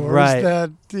department stores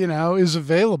that, is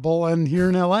available and here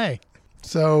in LA.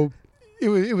 So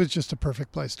it was just a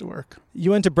perfect place to work.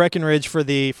 You went to Breckenridge,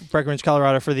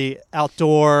 Colorado for the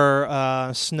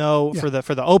outdoor snow for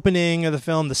the opening of the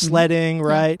film, the sledding,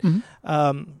 right?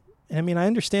 Mm-hmm. I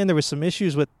understand there was some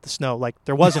issues with the snow, like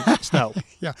there wasn't snow.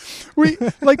 Yeah. We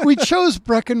chose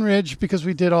Breckenridge because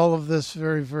we did all of this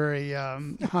very, very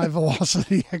high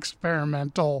velocity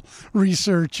experimental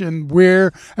research and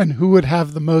where and who would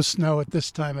have the most snow at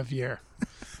this time of year.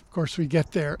 Of course, we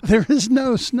get there. There is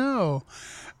no snow.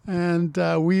 And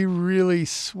we really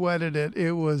sweated it.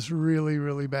 It was really,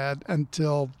 really bad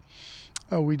until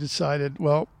we decided,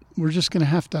 well, we're just going to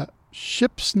have to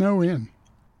ship snow in.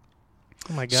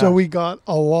 Oh my God. So we got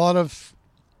a lot of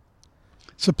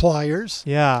suppliers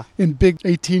in big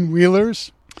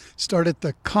 18-wheelers, started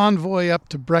the convoy up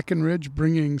to Breckenridge,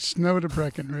 bringing snow to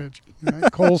Breckenridge,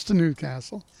 coals to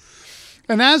Newcastle.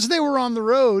 And as they were on the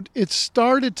road, it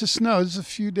started to snow. This was a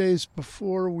few days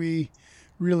before we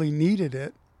really needed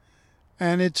it.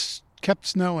 And it kept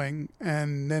snowing,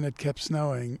 and then it kept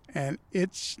snowing, and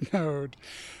it snowed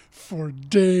for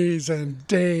days and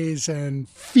days and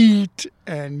feet,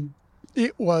 and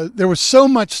there was so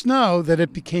much snow that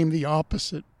it became the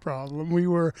opposite problem. We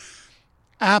were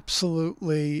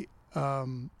absolutely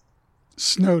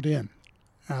snowed in,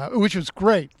 which was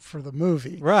great for the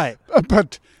movie. Right.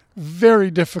 But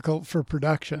very difficult for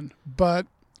production. But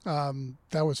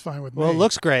That was fine with me. Well, it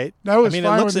looks great. That was fine it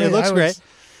looks, with me. It looks great.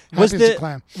 Was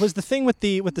the thing with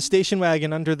the station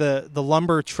wagon under the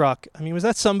lumber truck? I mean, was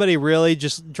that somebody really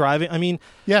just driving? I mean,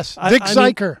 yes, Dick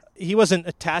Zyker. He wasn't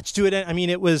attached to it. I mean,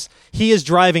 he is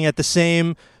driving at the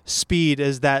same speed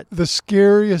as that. The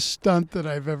scariest stunt that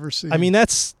I've ever seen. I mean,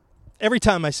 that's every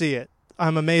time I see it,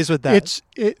 I'm amazed with that.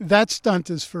 That stunt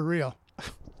is for real.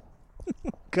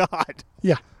 God.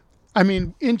 Yeah, I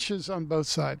mean inches on both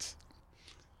sides,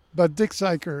 but Dick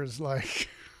Zyker is like,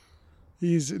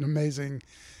 he's an amazing.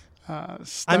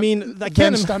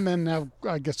 Stuntman now,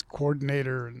 I guess,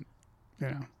 coordinator, and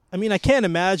I mean, I can't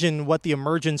imagine what the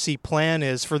emergency plan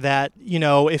is for that.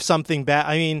 If something bad.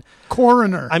 I mean,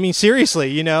 coroner. I mean,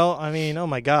 seriously. I mean, oh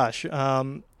my gosh.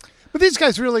 But these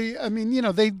guys really, I mean,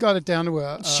 they got it down to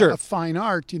a fine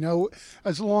art.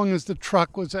 As long as the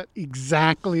truck was at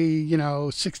exactly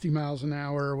 60 miles an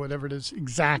hour or whatever it is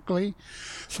exactly,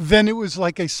 then it was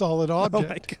like a solid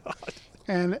object. Oh my God.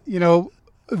 And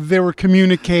they were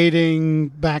communicating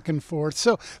back and forth.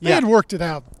 So they had worked it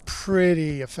out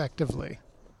pretty effectively.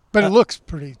 But it looks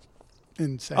pretty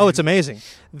insane. Oh, it's amazing.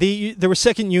 There were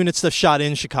second unit stuff shot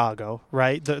in Chicago,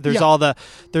 right? There's all that.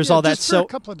 Just for a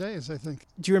couple of days, I think.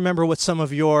 Do you remember what some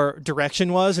of your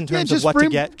direction was in terms of what to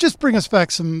get? Just bring us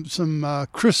back some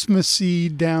Christmassy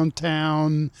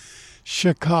downtown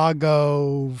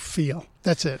Chicago feel.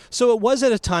 That's it. So it was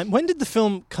at a time. When did the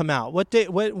film come out? What day?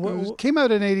 It came out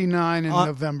in '89 in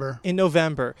November. In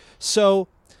November. So,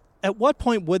 at what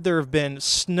point would there have been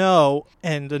snow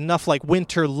and enough like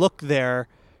winter look there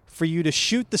for you to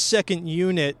shoot the second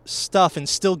unit stuff and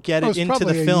still get it into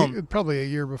the film? Probably a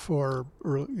year before.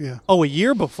 Yeah. Oh, a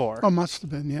year before. Oh, must have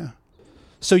been. Yeah.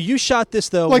 So you shot this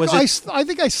though? I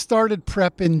think I started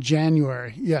prep in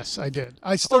January. Yes, I did.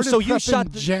 I started prep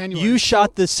in January. You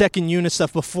shot the second unit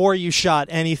stuff before you shot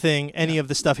any of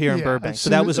the stuff here in Burbank. So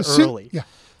that was early. Yeah.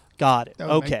 Got it.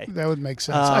 Okay. That would make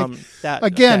sense.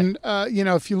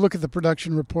 If you look at the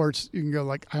production reports, you can go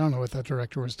like, I don't know what that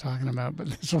director was talking about, but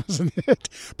this wasn't it.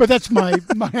 But that's my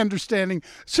understanding.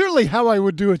 Certainly how I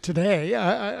would do it today.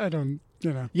 I don't,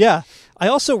 Yeah. I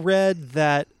also read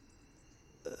that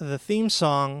the theme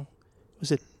song,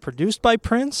 was it produced by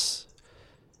Prince?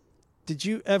 Did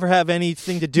you ever have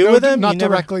anything to do with him? Not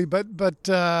directly, but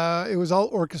it was all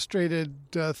orchestrated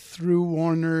through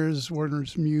Warner's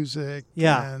Music.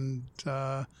 Yeah. And,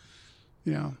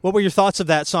 What were your thoughts of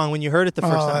that song when you heard it the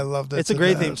first time? I loved it. It's a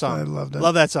great theme song. I loved it.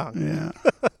 Love that song. Yeah.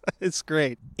 It's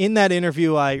great. In that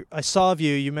interview I saw of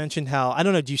you, you mentioned how, I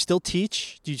don't know, do you still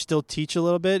teach? Do you still teach a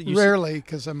little bit? Rarely,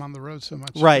 because I'm on the road so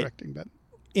much directing. But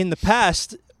in the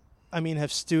past, I mean,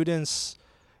 have students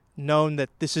known that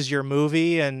this is your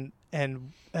movie, and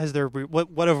has there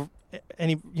what have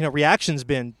any reactions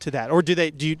been to that, or does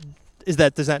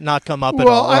that not come up at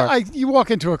all? Well, you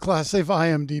walk into a class, they've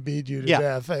IMDb'd you to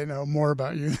death. They know more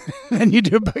about you than you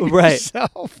do about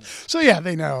yourself. So yeah,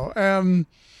 they know.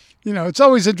 It's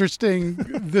always interesting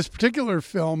this particular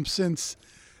film since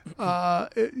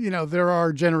there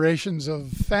are generations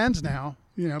of fans now.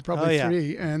 Probably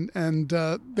three, and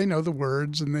they know the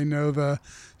words and they know the,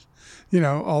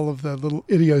 all of the little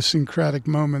idiosyncratic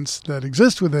moments that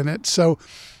exist within it. So,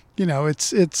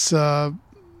 it's a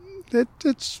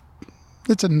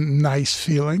nice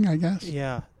feeling, I guess.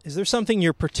 Yeah. Is there something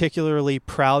you're particularly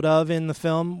proud of in the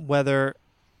film, whether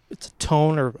it's a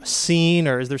tone or a scene,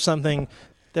 or is there something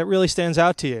that really stands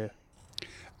out to you?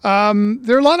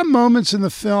 There are a lot of moments in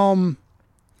the film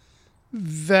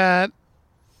that,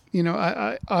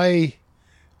 I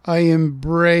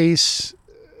embrace,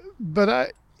 but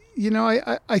I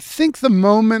think the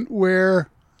moment where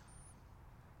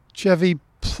Chevy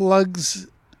plugs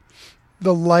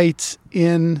the lights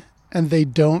in and they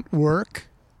don't work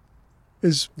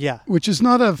which is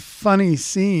not a funny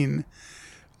scene,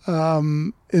 I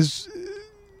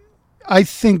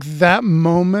think that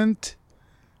moment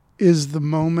is the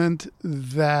moment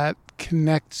that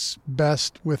connects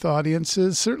best with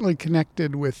audiences, certainly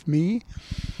connected with me,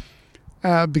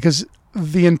 because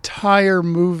the entire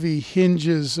movie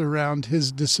hinges around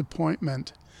his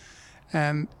disappointment.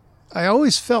 And I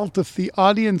always felt if the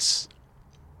audience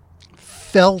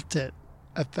felt it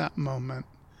at that moment,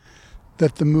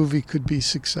 that the movie could be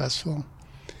successful.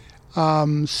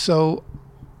 So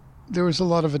there was a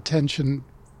lot of attention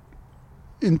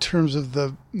in terms of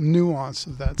the nuance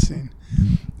of that scene.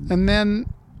 And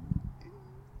then,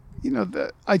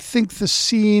 I think the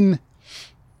scene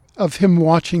of him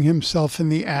watching himself in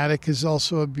the attic is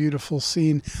also a beautiful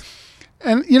scene.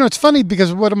 And, it's funny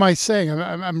because what am I saying?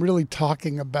 I'm really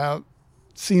talking about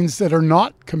scenes that are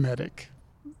not comedic.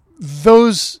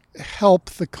 Those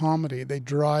help the comedy. They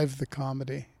drive the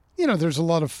comedy. there's a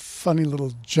lot of funny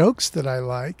little jokes that I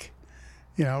like.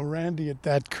 Randy at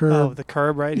that curb. Oh, the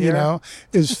curb right here.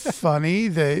 Is funny.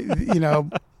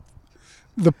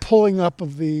 The pulling up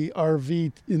of the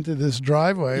RV into this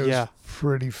driveway was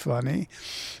pretty funny.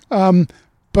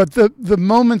 But the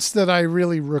moments that I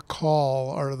really recall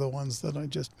are the ones that I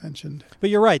just mentioned. But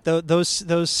you're right.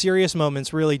 Those serious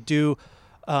moments really do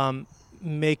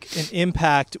make an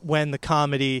impact when the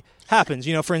comedy happens.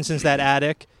 For instance, that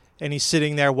attic, and he's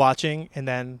sitting there watching, and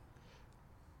then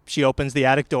she opens the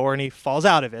attic door and he falls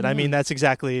out of it. I mean, that's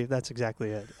exactly it.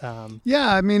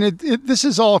 This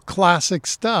is all classic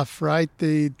stuff, right?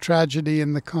 The tragedy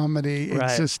and the comedy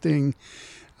existing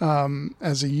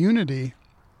as a unity.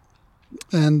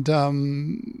 And,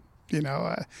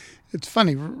 it's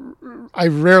funny. I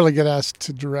rarely get asked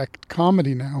to direct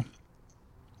comedy now.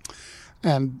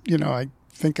 And, I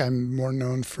think I'm more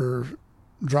known for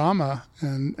drama.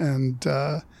 And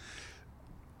I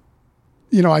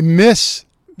miss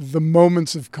the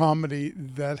moments of comedy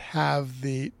that have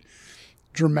the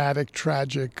dramatic,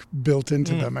 tragic built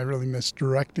into them. I really miss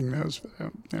directing those.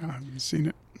 But, I haven't seen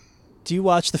it. Do you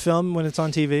watch the film when it's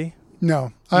on TV?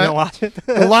 No. You don't watch it?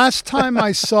 The last time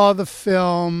I saw the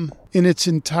film in its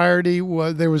entirety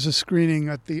there was a screening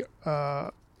at the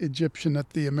Egyptian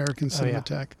at the American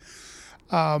Cinematheque.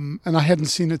 And I hadn't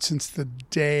seen it since the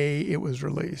day it was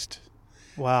released.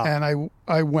 Wow. And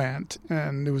I went,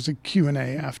 and there was a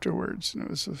Q&A afterwards. And it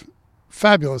was a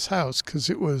fabulous house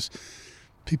because it was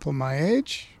people my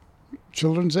age,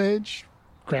 children's age,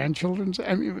 grandchildren's.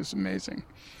 I mean, it was amazing.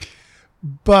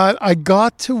 But I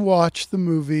got to watch the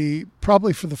movie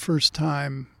probably for the first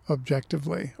time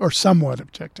objectively, or somewhat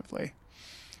objectively.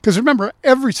 Because remember,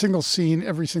 every single scene,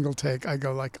 every single take, I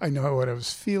go like, I know what I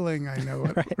was feeling. I know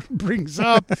what it brings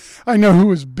up. I know who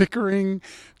was bickering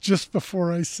just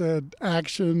before I said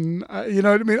action. You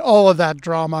know what I mean? All of that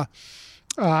drama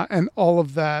and all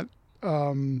of that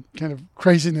kind of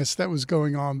craziness that was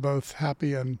going on, both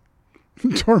happy and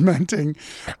tormenting,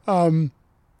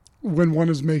 when one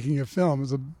is making a film.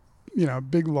 Is a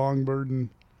big, long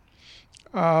burden.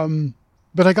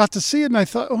 But I got to see it, and I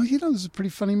thought, this is a pretty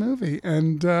funny movie.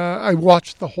 And I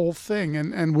watched the whole thing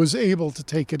and was able to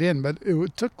take it in. But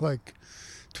it took like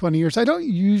 20 years. I don't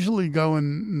usually go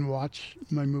and watch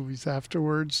my movies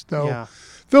afterwards, though. Yeah.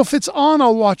 Though if it's on,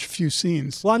 I'll watch a few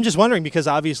scenes. Well, I'm just wondering because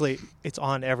obviously it's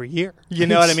on every year. You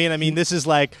know what I mean? I mean, this is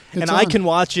like, and I can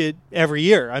watch it every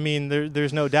year. I mean,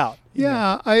 there's no doubt.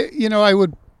 Yeah, I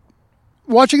would.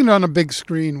 Watching it on a big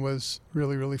screen was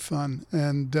really, really fun.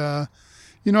 And,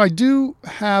 I do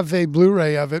have a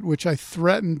Blu-ray of it, which I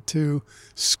threatened to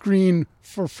screen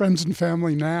for friends and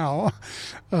family now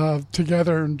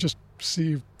together and just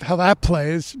see how that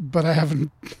plays. But I haven't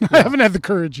had the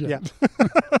courage yet.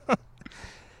 Yeah.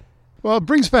 Well, it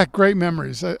brings back great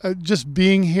memories. Just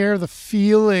being here, the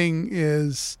feeling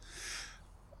is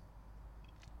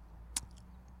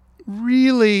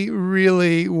really,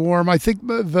 really warm. I think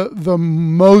the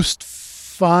most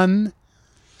fun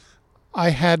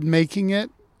I had making it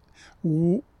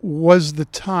was the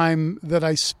time that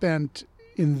I spent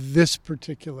in this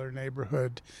particular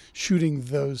neighborhood shooting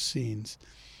those scenes.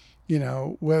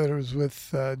 Whether it was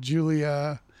with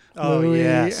Julia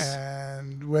Louis,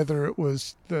 and whether it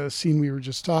was the scene we were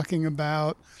just talking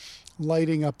about,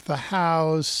 lighting up the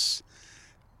house,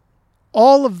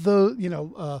 all of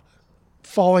the,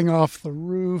 falling off the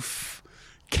roof,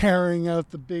 carrying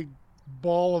out the big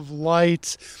ball of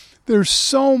lights. There's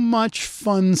so much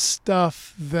fun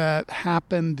stuff that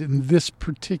happened in this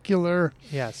particular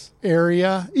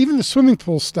area. Even the swimming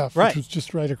pool stuff, which was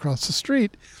just right across the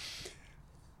street.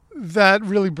 That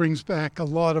really brings back a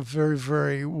lot of very,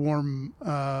 very warm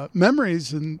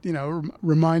memories and,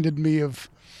 reminded me of,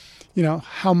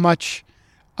 how much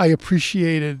I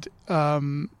appreciated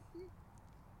getting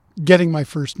my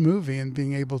first movie and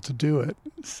being able to do it.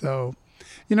 So,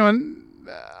 and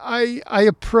I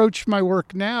approach my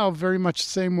work now very much the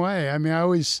same way. I mean, I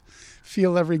always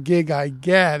feel every gig I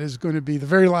get is going to be the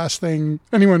very last thing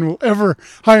anyone will ever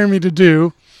hire me to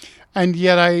do. And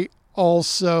yet I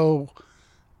also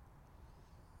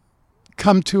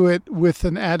come to it with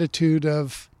an attitude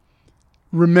of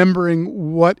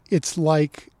remembering what it's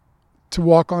like to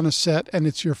walk on a set and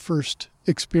it's your first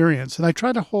experience. And I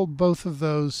try to hold both of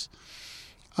those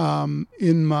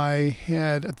in my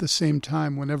head at the same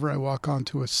time whenever I walk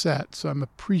onto a set. So I'm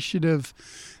appreciative,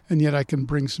 and yet I can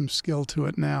bring some skill to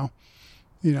it now,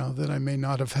 that I may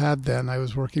not have had then. I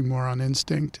was working more on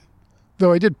instinct,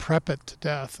 though I did prep it to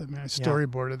death. I mean, I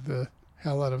storyboarded the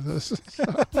hell out of this. So.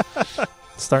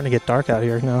 It's starting to get dark out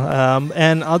here now.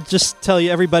 And I'll just tell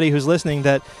you, everybody who's listening,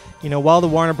 that while the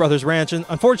Warner Brothers Ranch, and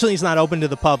unfortunately it's not open to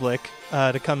the public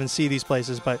to come and see these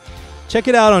places, but check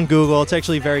it out on Google. It's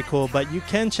actually very cool. But you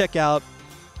can check out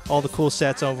all the cool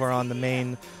sets over on the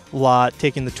main lot,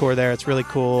 taking the tour there. It's really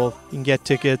cool. You can get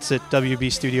tickets at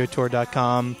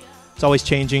wbstudiotour.com. It's always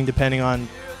changing depending on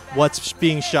what's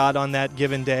being shot on that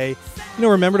given day.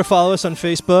 Remember to follow us on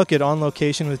Facebook at On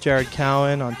Location with Jared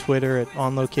Cowan, on Twitter at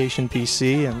On Location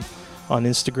PC, and on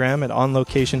Instagram at On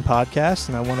Location Podcast.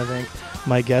 And I want to thank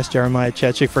my guest Jeremiah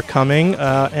Chechik for coming,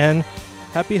 and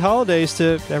happy holidays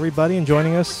to everybody and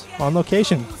joining us on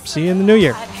location. See you in the new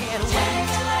year.